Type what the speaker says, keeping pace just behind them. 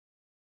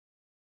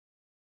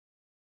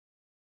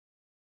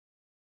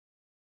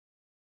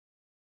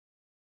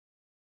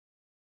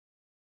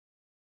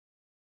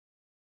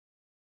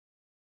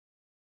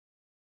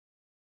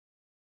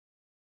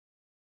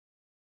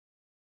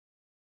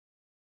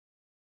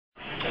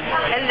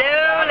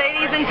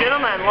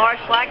Alabama, and Laura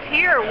Schlack's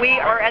here. We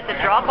are at the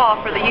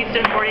drop-off for the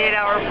Houston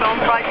 48-Hour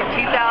Film Project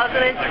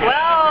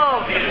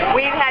 2012.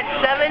 We've had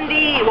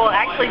 70, well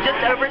actually just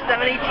over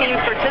 70 teams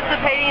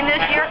participating this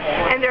year,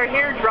 and they're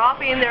here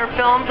dropping their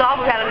films off.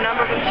 We've had a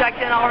number of them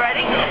checked in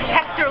already.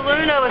 Hector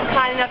Luna was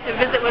kind enough to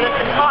visit with us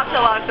and talk to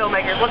a lot of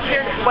filmmakers. Let's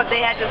hear what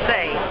they had to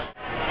say.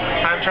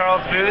 I'm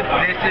Charles Booth.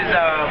 This is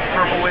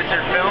Purple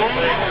Wizard Films.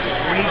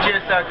 We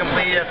just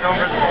completed a film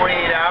for the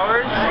 48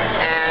 hours,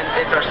 and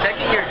it's our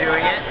second year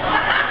doing it.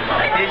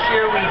 This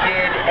year we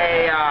did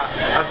a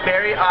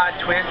very odd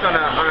twist on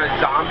a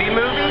zombie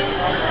movie,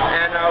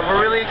 and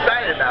we're really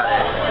excited about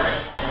it.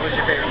 What was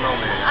your favorite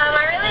moment?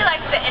 I really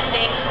liked the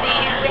ending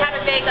scene. We had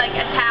a big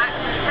attack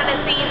kind of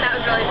scene that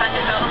was really fun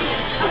to film.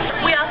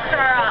 We asked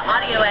our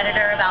audio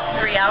editor about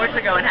 3 hours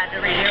ago and had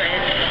to redo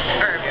it,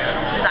 or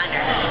designer.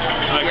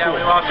 Yeah,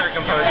 we lost our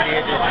composer. He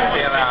had to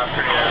bail out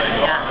pretty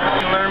early. Yeah.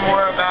 You can learn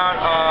more about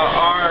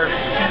our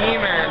team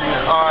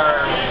and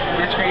our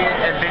discreet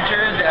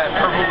adventures at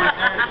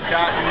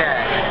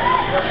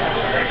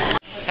purplewizard.net.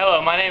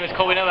 Hello, my name is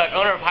Colby Novak,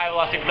 owner of High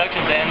Velocity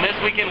Productions, and this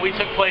weekend we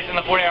took place in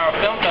the 48-Hour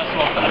Film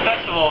Festival, a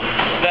festival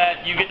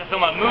that you get to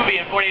film a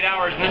movie in 48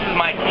 hours, and this is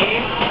my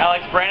team,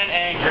 Alex, Brandon,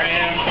 and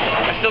Graham.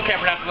 I still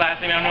can't pronounce the last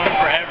name, I've known him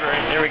forever.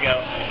 There we go.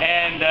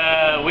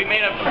 And we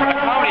made a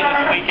comedy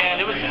this weekend.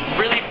 It was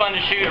really fun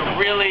to shoot,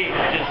 really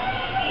just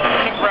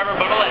took forever,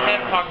 but I'll let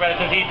him talk about it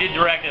since he did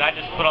direct it. I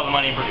just put all the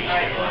money in producing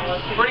it.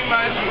 Pretty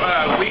much,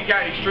 we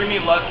got extremely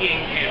lucky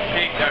and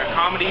picked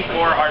comedy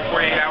for our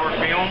 48-hour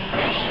film,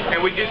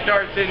 and we just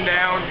started sitting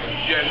down,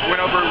 just went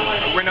over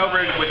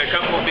it with a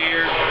couple of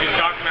beers, just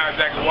talking about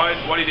exactly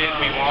what it is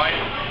we want,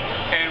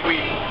 and we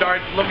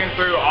started looking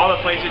through all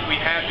the places we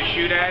have to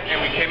shoot at,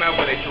 and we came up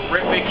with a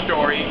terrific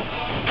story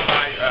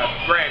by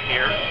Brad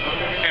here,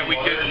 and we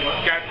just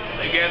got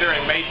together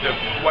and made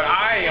what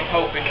I am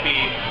hoping to be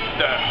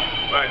the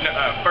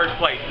first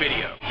place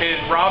video.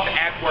 It's Robbed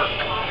at Work.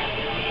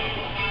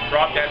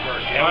 Robbed at Work.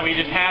 And we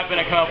just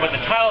happened to come up with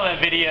the title of that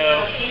video.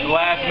 The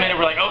last minute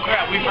we're like, oh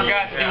crap, we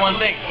forgot to do one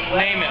thing.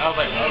 Name it. I was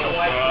like,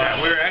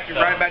 yeah, we were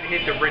actually right about to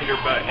hit the render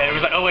button. And it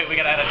was like, oh wait, we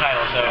gotta add a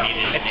title. So he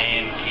did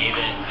name, gave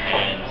it,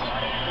 and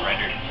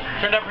rendered.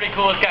 Turned out pretty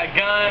cool. It's got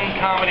guns,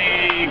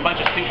 comedy, a bunch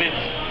of stupid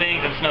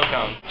things, and snow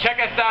cones. Check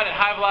us out at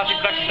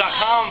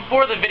highvelocityproductions.com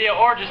for the video,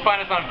 or just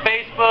find us on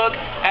Facebook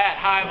at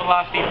High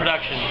Velocity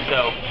Productions.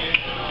 So,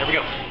 there we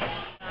go.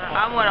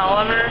 I'm Win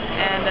Oliver,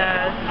 and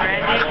this is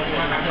Randy.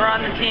 We're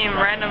on the team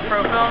Random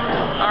Pro Films.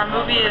 Our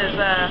movie is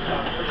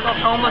it's called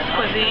Homeless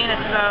Cuisine.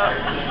 It's about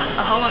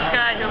a homeless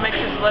guy who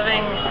makes his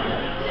living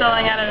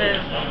selling out of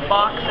his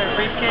box or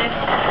briefcase.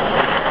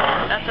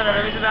 That's what our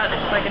movie's about.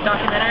 It's like a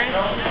documentary.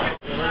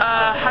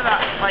 How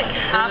about like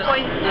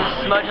halfway? There's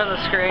a smudge on the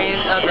screen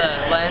of the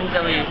lens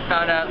that we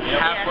found out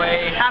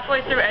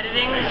halfway through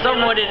editing.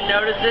 Someone didn't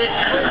notice it.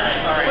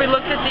 We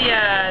looked at the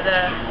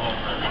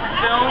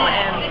film,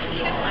 and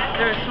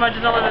there were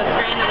smudges all over the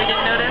screen that we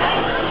didn't notice,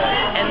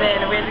 and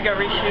then we had to go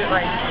reshoot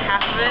like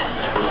half of it.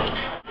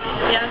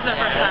 Yeah, this is our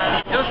first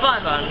time. It was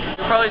fun.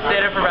 We probably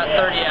stayed there for about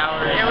 30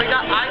 hours. Yeah,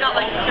 I got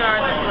like 2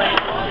 hours of sleep.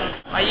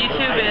 My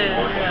YouTube is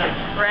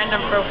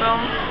Random Pro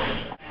Films.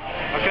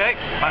 Okay,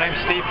 my name is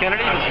Steve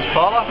Kennedy, this is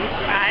Paula.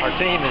 Hi. Our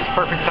team is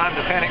Perfect Time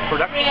to Panic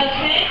Productions.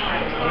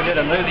 We did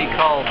a movie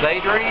called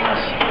Daydreams.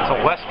 It's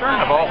a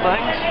Western of all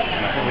things.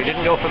 And we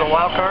didn't go for the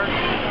wild card.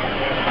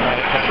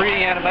 It's a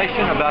 3D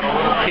animation about a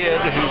little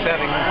kid who's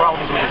having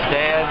problems with his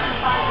dad.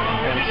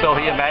 And so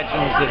he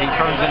imagines that he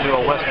turns into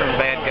a Western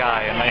bad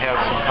guy, and they have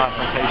some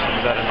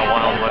confrontations out in the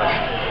Wild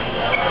West.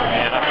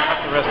 And I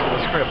forgot the rest of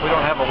the script. We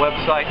don't have a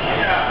website,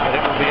 but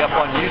it will be up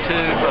on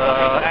YouTube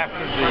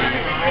after the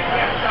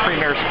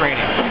premiere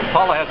screening.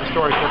 Paula has a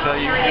story she'll tell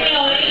you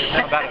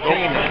about a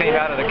team that came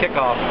out of the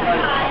kickoff.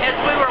 As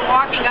we were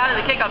walking out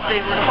of the kickoff,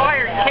 the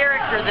required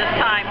character this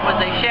time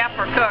was a chef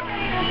or cook,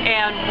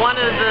 and one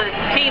of the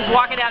teams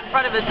walking out in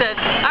front of us said,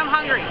 "I'm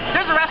hungry.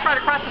 There's a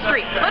restaurant across the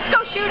street. Let's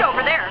go shoot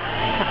over there."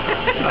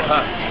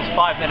 It's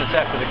 5 minutes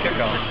after the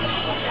kickoff.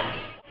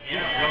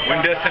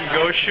 Windessen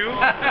Goshu,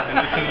 and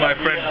this is my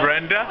friend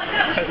Brenda.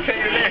 Say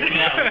your name.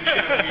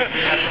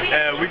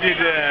 We did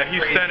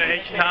Houston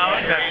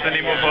H-Town, that's the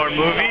name of our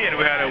movie, and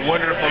we had a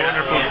wonderful,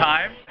 wonderful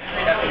time.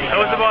 It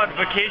was about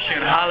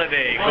vacation,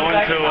 holiday, going to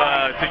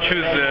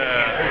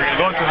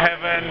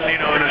heaven,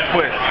 in a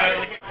twist.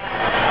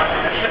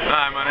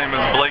 Hi, my name is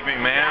Blake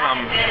McMahon.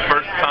 I'm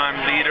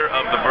first-time leader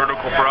of the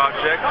Vertical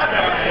Project.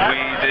 We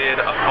did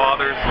A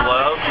Father's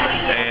Love,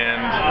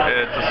 and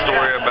it's a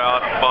story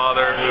about a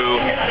father who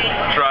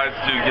tries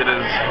to get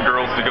his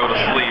girls to go to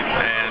sleep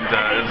and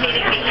is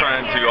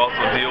trying to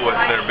also deal with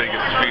their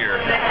biggest fear.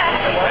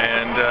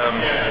 And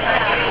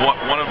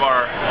one of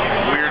our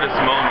weirdest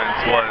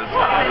moments was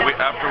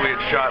after we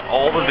had shot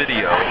all the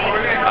video,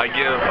 I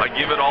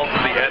give it all to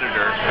the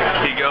editor.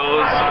 He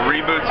goes,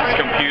 reboots his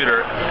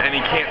computer, and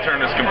he can't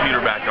turn his computer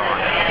back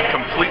on.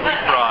 Completely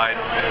fried.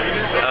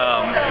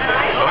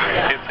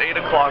 It's 8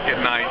 o'clock at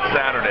night,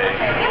 Saturday,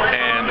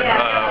 and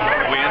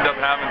we end up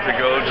having to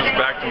go just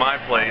back to my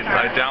place.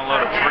 I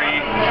download a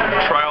free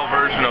trial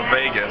version of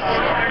Vegas,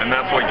 and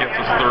that's what gets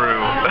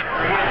through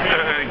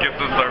and gets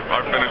us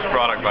our finished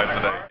product by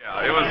today.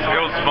 Yeah, it was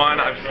fun.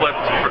 I've slept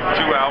for 2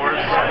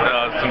 hours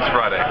since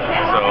Friday,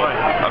 so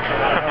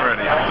I'm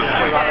ready to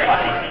sleep.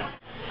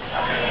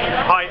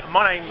 Hi,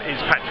 my name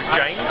is Patrick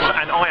James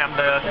and I am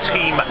the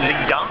team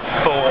leader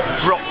for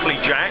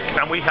Broccoli Jack,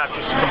 and we have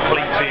just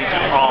completed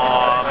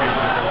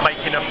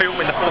making a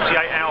film in the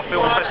 48-hour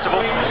film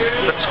festival.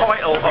 The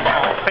title of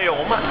our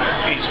film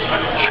is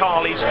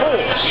Charlie's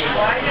Horse,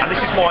 and this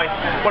is one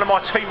of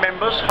my team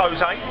members,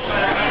 Jose,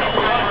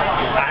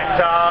 and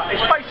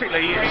it's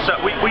basically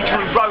we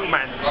drew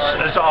romance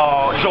as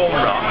our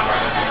genre,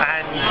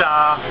 and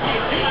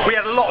we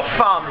had a lot of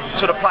fun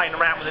sort of playing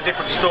around with the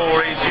different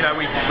stories. You know,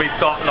 we've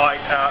got like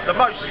the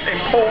most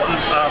important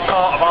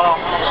part of our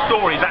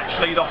story is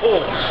actually the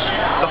horse.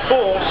 The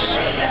horse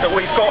that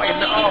we've got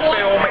in our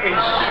film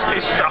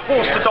is a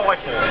horse to die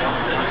for,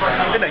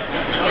 isn't he?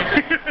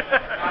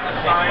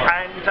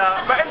 And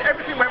but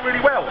everything went really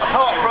well.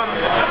 Apart from,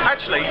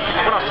 actually,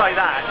 when I say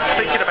that,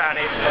 thinking about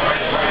it,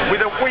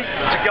 with a week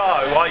to go,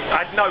 I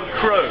had no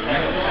crew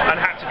and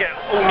had to get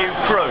all new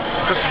crew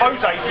because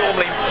Jose's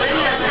normally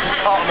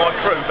part of my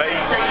crew, but he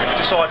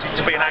decided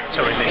to be an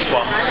actor in this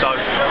one, so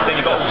then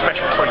you got all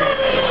special treatment.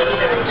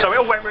 So it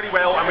all went really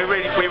well, and we're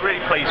really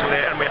pleased with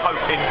it, and we're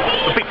hoping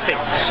for big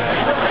things.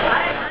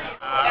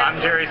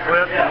 I'm Jerry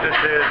Swift. This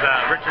is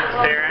Richard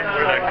Starin.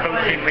 We're the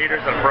co-team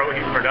leaders of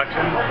Brohees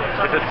Productions.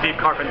 This is Steve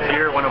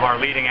Carpentier, one of our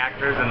leading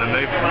actors in the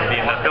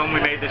film we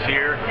made this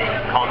year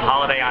called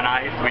Holiday on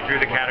Ice. We drew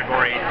the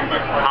category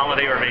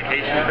holiday or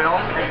vacation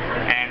film,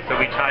 and so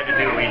we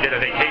did a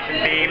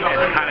vacation theme.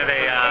 It's kind of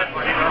a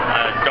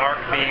dark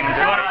themed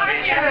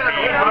vacation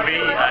theme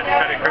movie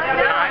set at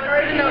Christmas time.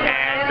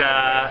 And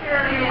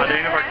the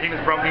name of our team is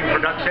Brohees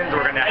Productions.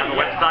 We're going to have a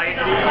website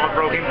called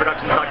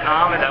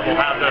broheesproductions.com, and that will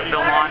have the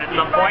film on at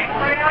some point,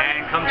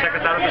 and come check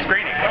us out at the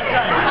screening.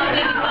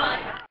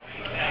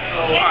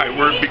 Hi,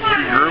 we're a Big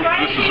Tree Group.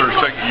 This is our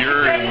second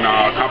year in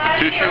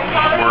competition.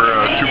 We're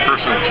a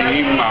two-person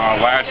team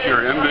last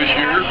year and this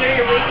year,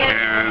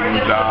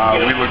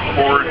 and we look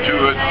forward to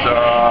it.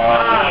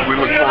 We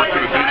look forward to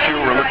it this year.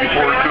 We're looking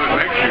forward to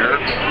it next year,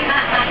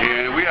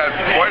 and we had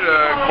quite a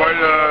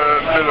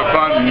bit of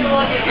fun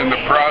in the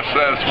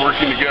process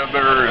working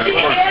together. And of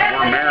course,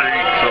 we're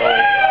married, so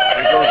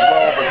it goes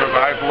well because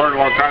I've learned a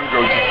long time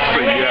ago just to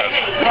say yes.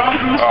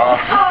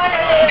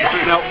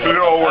 It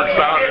all works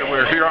out, and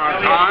we're here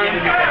on time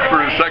for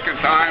the second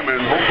time,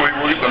 and hopefully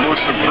we'll get the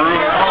most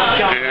improved,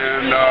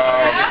 and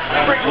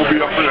we'll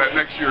be up for that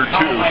next year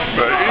too.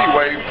 But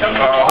anyway,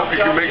 hope you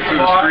can make it to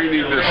the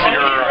screening to see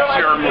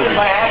our movie.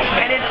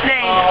 And it's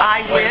named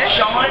I Wish,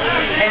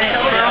 and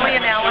it's Shirley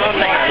and Alan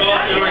Sanders.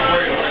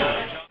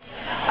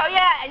 Oh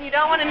yeah, and you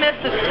don't want to miss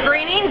the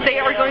screenings. They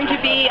are going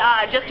to be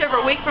just over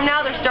a week from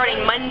now. They're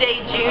starting Monday,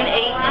 June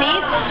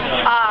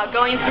 18th,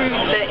 going through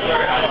the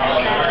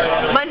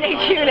Monday,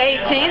 June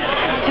 18th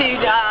to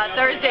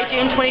Thursday,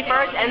 June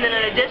 21st, and then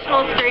an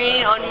additional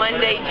screening on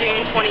Monday,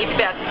 June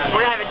 25th.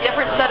 We're going to have a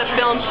different set of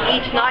films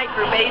each night.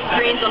 Group A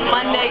screens on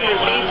Monday,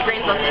 Group B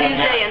screens on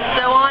Tuesday, and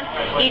so on.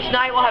 Each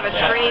night we'll have a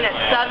screening at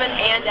 7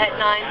 and at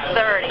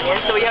 9:30, and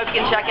so we hope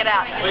you can check it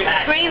out.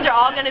 Screenings are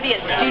all going to be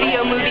at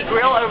Studio Movie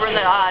Grill over in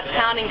the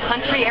Town and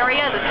Country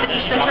area, the city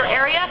center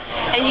area,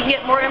 and you can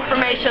get more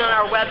information on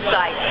our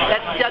website.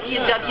 That's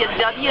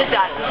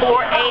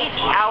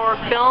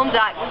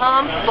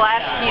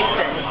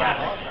www.48hourfilm.com/Houston.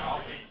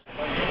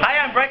 Hi,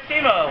 I'm Brett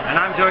Simo. And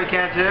I'm Joey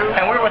Cantu.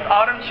 And we're with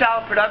Autumn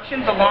Child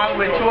Productions along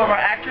with two of our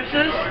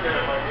actresses,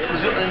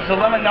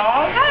 Zulema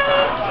Nall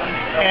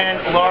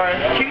and Laura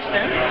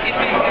Houston.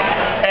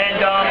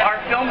 And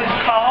our film is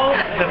called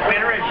The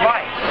Bitter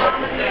Advice.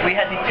 We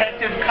had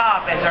detective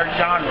cop as our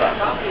genre.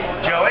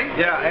 Joey?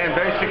 Yeah, and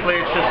basically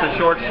it's just a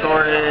short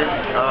story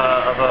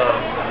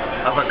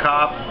of a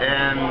cop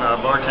and a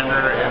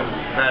bartender and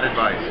bad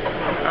advice.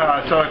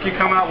 So if you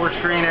come out, we're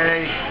screen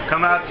A.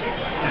 Come out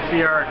to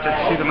see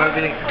the movie,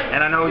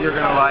 and I know you're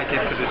gonna like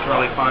it because it's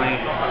really funny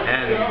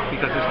and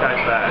because this guy's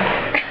bad.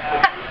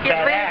 He's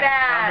really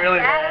bad. I'm really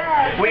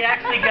bad. We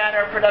actually got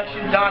our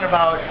production done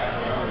about,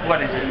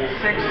 what is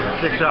it,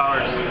 6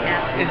 hours.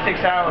 In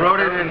 6 hours. Wrote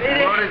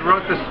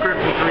the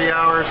script in 3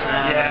 hours,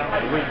 and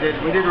yeah, we did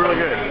really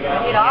good. You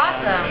did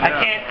awesome.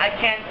 I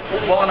can't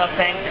well enough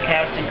thank the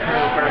cast and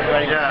crew for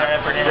everybody for their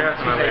effort in it.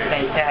 It's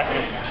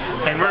fantastic.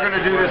 And we're going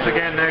to do this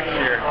again next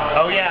year.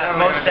 Oh yeah,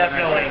 most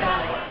definitely.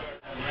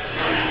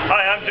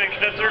 Hi, I'm Jake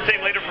Schnitzer,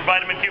 team leader for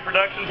Vitamin Q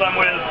Productions. I'm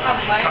with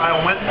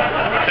Kyle Winton,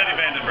 Teddy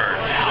Vandenberg,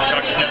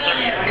 Chuck Schnitzer,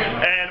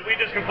 and we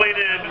just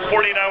completed a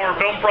 48-hour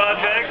film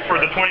project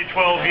for the 2012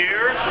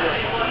 year.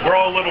 We're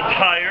all a little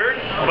tired,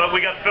 but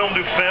we got film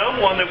to film,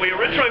 one that we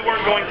originally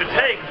weren't going to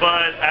take,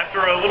 but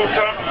after a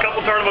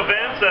couple turn of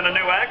events and a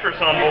new actress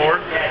on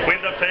board, we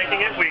ended up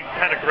taking it. We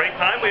had a great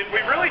time. We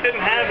really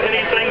didn't have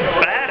anything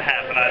bad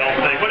happen, I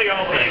don't think. What do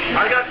y'all think?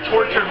 I got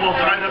tortured while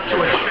tied up to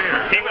a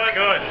chair. He was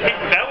good.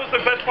 That was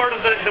the best part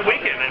of the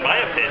weekend, in my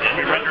opinion.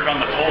 We rendered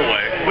on the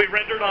tollway. We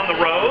rendered on the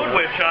road,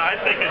 which I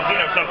think is,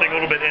 something a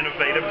little bit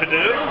innovative to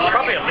do. It's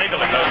probably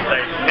illegal in most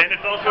states. And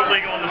it's also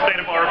legal in the state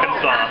of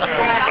Arkansas.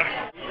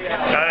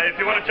 If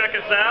you want to check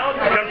us out,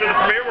 come to the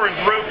premiere. We're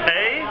in Group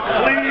A.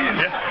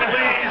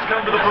 Please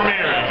come to the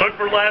premiere. Look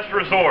for Last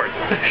Resort.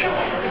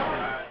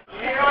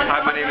 Hi,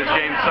 my name is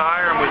James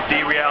Sire. I'm with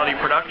D Reality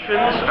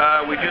Productions.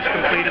 We just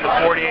completed the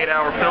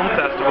 48-hour film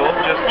festival,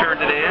 just turned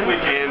it in,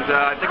 and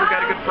I think we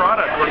got a good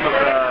product. Worked with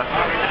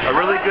a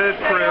really good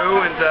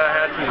crew and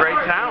had some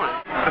great talent.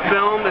 The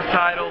film is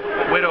titled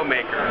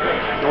Widowmaker,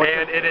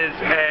 and it is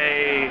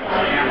a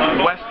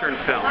Western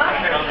film.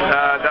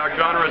 Our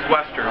genre is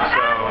Western,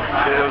 so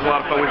it was a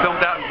lot of fun. We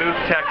filmed out in Booth,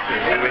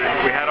 Texas, and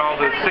we had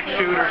all the 6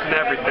 shooters and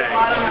everything.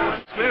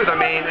 Smooth. I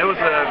mean, it was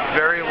a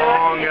very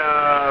long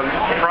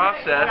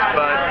process,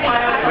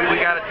 but we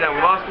got it done.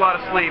 We lost a lot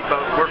of sleep,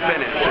 but we're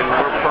finished, and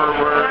we're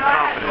confident.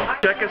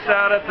 Check us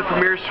out at the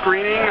premiere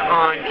screening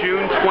on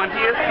June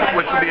 20th,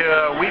 which will be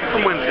a week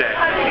from Wednesday.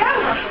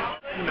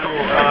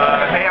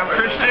 Hey, I'm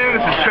Christian.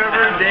 This is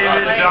Trevor,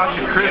 David, Josh,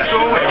 and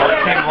Crystal, and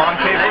we're Team Lawn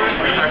Paper.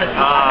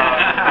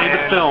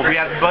 We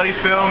have the buddy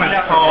film. It's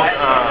called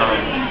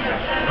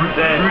Brute,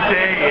 and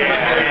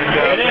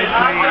basically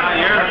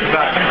it's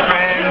about 2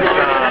 friends.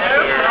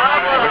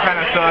 They're kind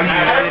of thugs in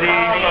the city.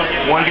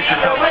 One gets a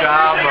tough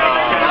job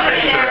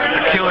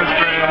to kill his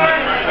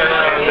friend,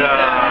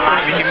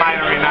 and he might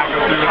or may not go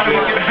through with it. I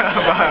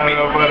don't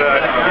know, but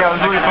yeah, it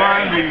was really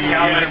fun. We've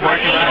been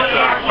working since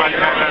Friday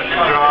night after the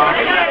draw.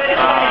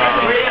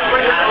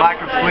 Lack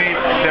of sleep,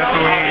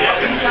 definitely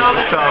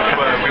it's tough,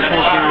 but we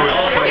pulled through with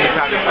plenty of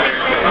time to spare.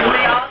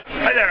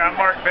 Hi there, I'm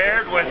Mark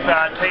Baird with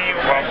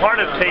part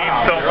of Team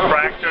Film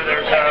Fracture.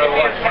 There's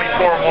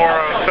 24 more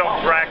Film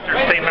Fracture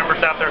team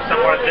members out there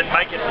somewhere that didn't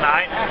make it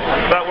tonight,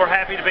 but we're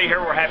happy to be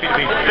here. We're happy to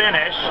be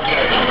finished,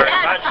 very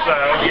much so.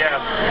 Yeah.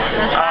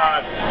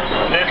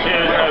 This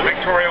is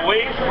Victoria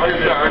Weiss,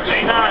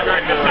 Gina,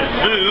 and this is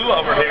Sue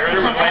over here.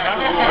 Sue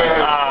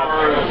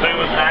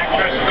is an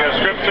actress,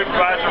 script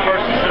supervisor,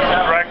 first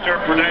assistant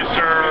director,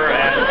 producer,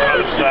 and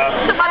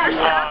some other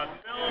stuff.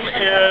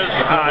 Is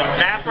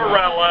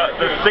Naparella,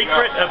 The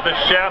Secret of the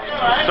Chef's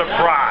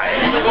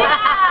Surprise.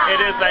 It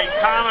is a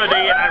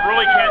comedy, and I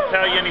really can't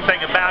tell you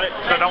anything about it,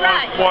 so I don't want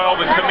to spoil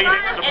the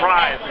comedic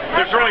surprise.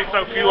 There's really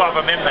so few of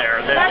them in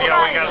there that, we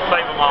got to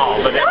save them all.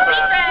 But it's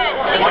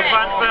a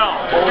fun film.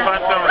 It's a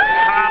fun film.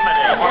 It's comedy.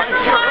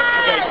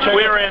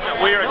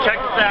 Check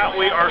us out.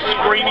 We are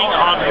screening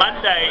on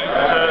Monday,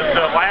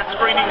 the last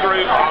screening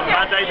group on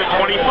Monday the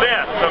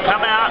 25th. So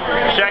come out,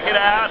 check it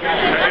out.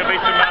 There's going to be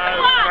some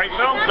great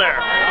films there.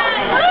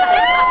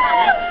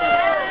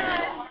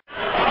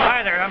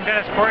 Hi there, I'm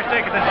Dennis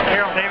Korstic, and this is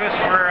Carol Davis.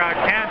 We're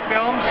Cannes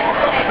Films.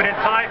 We did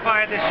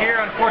sci-fi this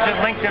year,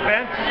 unfortunate linked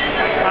events.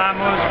 It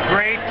was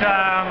great,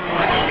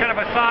 kind of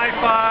a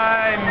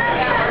sci-fi,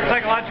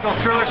 psychological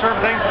thriller sort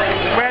of thing.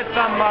 We had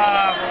some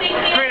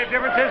creative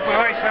differences, but we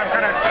always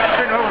kind of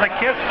turned over with a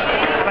kiss,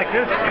 like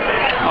this.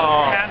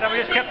 And we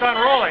just kept on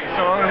rolling.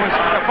 So it was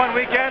a fun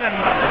weekend, and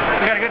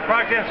we got a good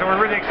product in, so we're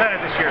really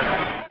excited this year.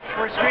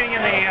 We're screening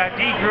in the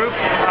D group,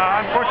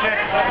 unfortunate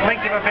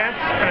length of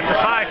events, but it's a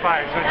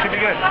sci-fi, so it should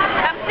be good.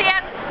 Come see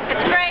us.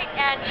 It's great,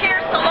 and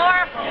cheers to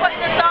Laura for putting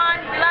this on.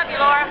 We love you,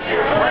 Laura.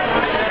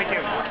 Thank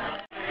you.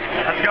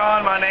 How's it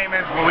going? My name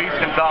is Luis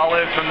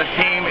Gonzalez from the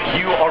team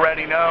You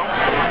Already Know.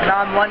 And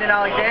I'm London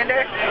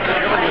Alexander.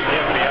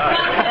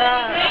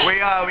 We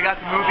got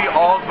the movie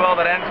All's Well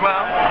That Ends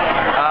Well.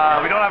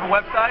 We don't have a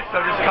website,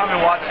 so just come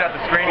and watch it at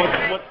the screening.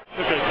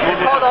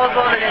 It's called All's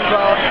Well That Ends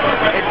Well.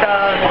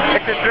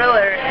 It's a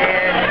thriller,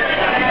 and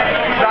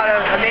it's about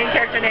a main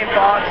character named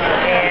Fox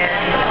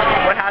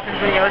and what happens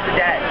when he owes a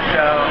debt.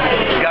 So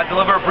you got to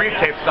deliver a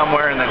briefcase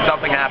somewhere, and then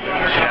something happens.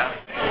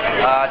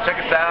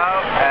 Check us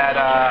out at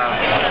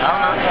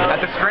at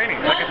the screening.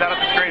 Check us out at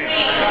the screening.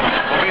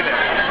 We'll be there.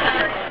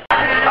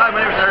 Hi, my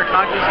name is Eric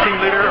Hodges,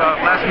 team leader of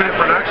Last Minute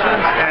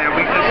Productions, and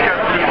we just got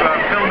through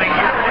filming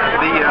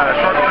the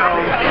short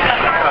film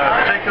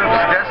Jacob's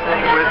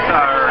Destiny with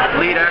our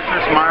lead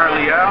actress Myra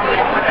Liao.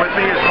 With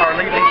me is our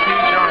lead DP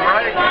John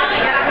Wright,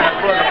 as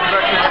well as our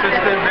production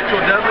assistant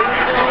Mitchell Dudley.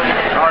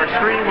 Our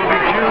screening will be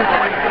June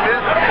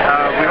 25th.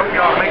 We hope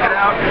y'all make it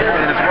out,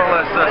 and as well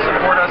as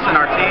support us and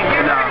our team.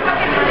 And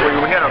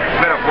we had a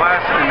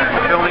blast in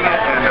filming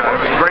it, and it was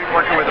great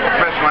working with a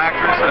professional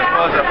actress as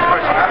well as a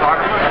professional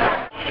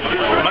photographer.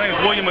 My name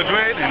is William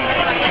Madrid, and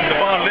this is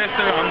Devon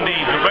Lester. I'm the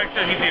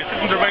director. He's the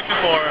assistant director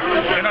for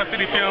Inner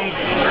City Films,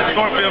 a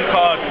short film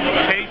called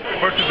Taste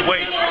versus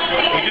Weight.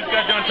 We just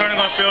got done turning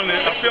our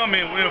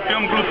filming. We're in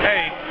film group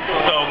A,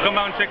 so come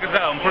out and check us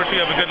out. I'm pretty sure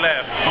you have a good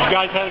laugh. You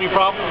guys have any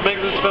problems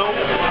making this film?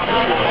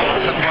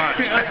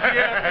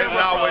 Yeah, it's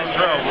always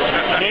trouble.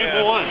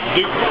 Name one.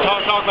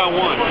 Talk about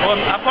one. Well,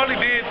 I probably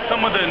did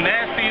some of the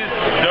nastiest,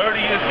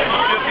 dirtiest,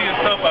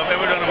 filthiest stuff I've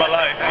ever done in my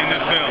life in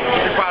this film.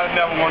 You probably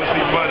never want to see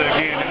butter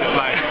again in your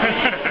life.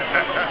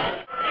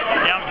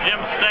 I'm Jim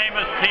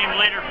Stamos, team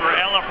leader for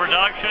Ella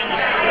Productions.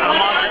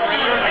 I'm on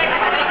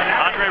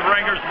Andre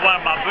Ringer's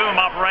my boom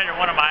operator,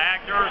 one of my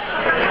actors,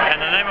 and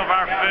the name of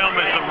our film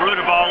is The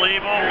Root of All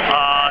Evil.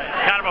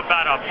 It's kind of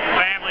about a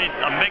family,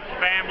 a mixed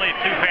family,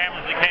 two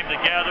families that came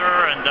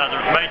together, and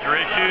there's major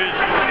issues.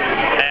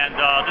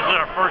 And this is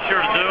our first year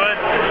to do it.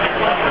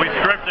 We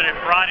scripted it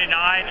Friday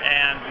night,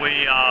 and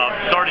we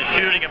started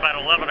shooting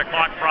about 11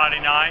 o'clock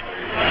Friday night.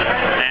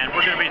 And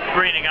we're going to be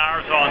screening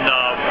ours on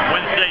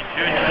Wednesday,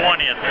 June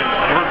 20th in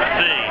Group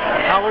C.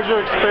 How was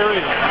your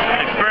experience?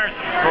 The experience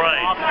was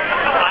great.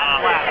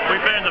 We've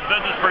been in the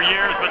business for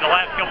years, but the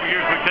last couple of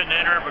years we couldn't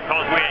enter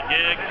because we had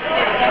gigs.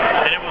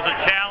 And it was a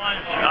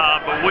challenge,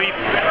 but we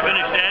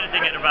finished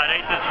editing it about 8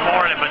 this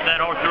morning, but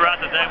then all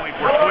throughout the day we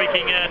were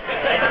tweaking it,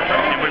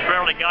 and we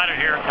barely got it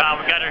here in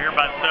time. We got it here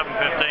about 7:15,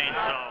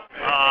 so.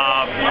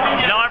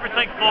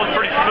 Everything flowed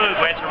pretty smooth.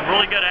 We had some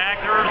really good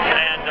actors,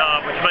 and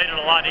which made it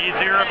a lot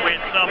easier. We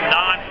had some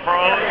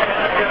non-pros,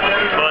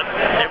 but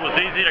it was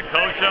easy to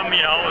coach them,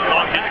 you know, as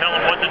long as you tell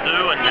them what to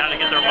do and how to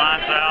get their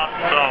lines out.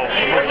 So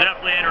we'll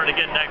definitely enter it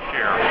again next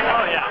year.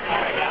 Oh, yeah.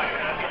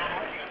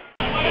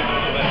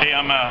 Hey,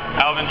 I'm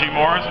Alvin G.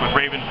 Morris with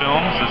Raven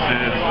Films. This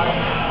is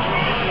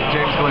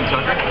James Glenn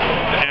Tucker.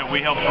 And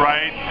we helped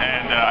write,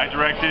 and I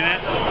directed it.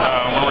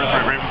 We're with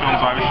Raven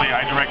Films, obviously.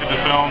 I directed the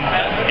film.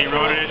 He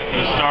wrote it.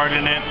 He starred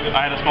in it.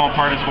 I had a small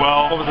part as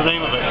well. What was the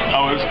name of it?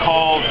 Oh, it was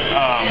called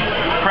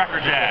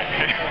Cracker Jack.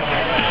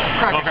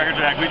 Cracker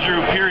Jack. We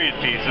drew period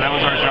piece, so that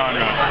was our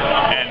genre.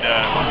 And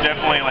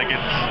definitely, like,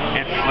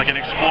 it's like an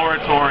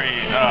exploratory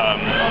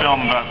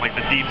film about like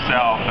the Deep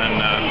South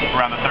and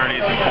around the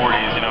 30s and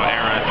 40s, you know,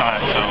 era time.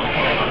 So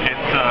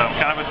it's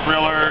kind of a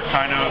thriller,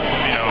 kind of,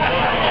 you know,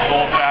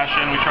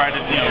 old-fashioned. We tried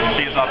to, you know,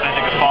 be as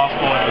authentic as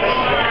possible.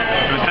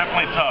 It was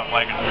definitely tough.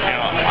 Like, you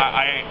know,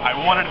 I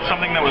wanted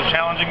something that was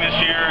challenging this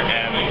year,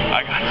 and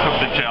I got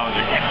something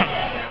challenging.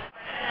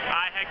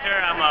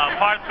 I'm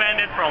Parth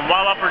Pandit from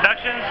Wawa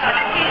Productions.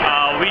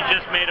 We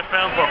just made a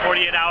film for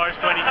 48 Hours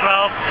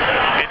 2012.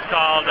 It's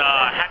called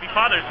Happy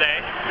Father's Day.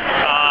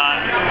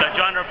 The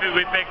genre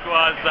we picked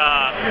was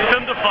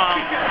film to film,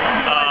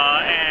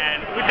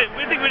 and we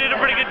think we did a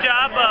pretty good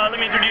job. Let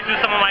me introduce you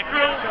to some of my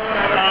crew.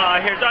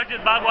 Here's Arjit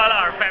Bagwala,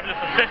 our fabulous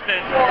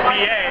assistant,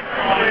 PA.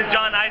 This is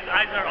John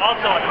Eisner,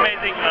 also an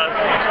amazing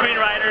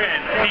screenwriter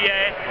and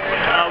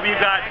PA.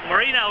 We've got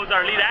Marina, who's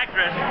our lead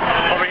actress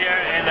over here,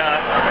 and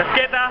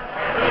Esqueta,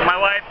 my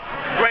wife,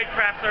 great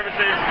craft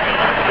services.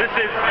 This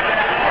is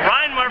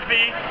Ryan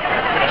Murphy,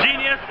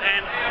 genius,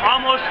 and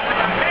almost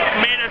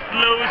made us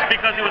lose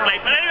because he was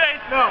late. But anyways,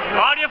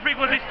 Audio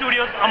Frequency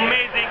Studios,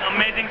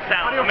 amazing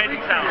sound.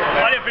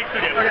 Audio Freak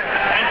Studios.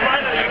 And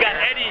finally, we got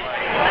Eddie,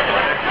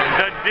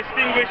 the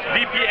distinguished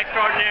VP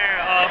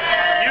extraordinaire of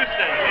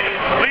Houston.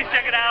 Please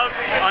check it out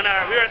on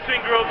we're a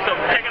swing group, so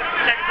check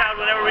us out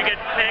whenever we get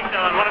picked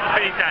on one of the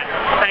screening times.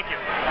 Thank you.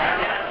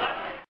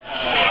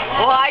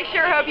 Well, I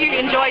sure hope you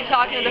enjoyed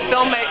talking to the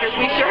filmmakers.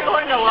 We sure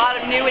learned a lot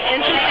of new and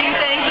interesting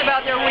things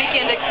about their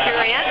weekend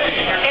experience.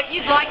 If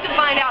you'd like to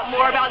find out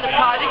more about the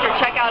project or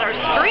check out our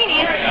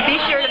screenings, be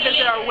sure to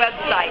visit our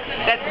website.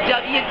 That's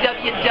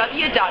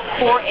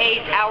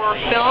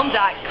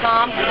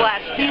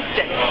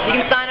www.48hourfilm.com/Houston. You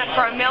can sign up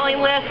for our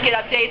mailing list, get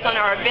updates on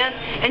our events,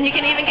 and you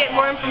can even get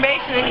more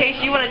information in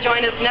case you want to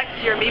join us next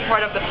year and be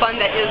part of the fun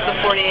that is the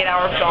 48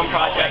 Hour Film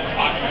Project.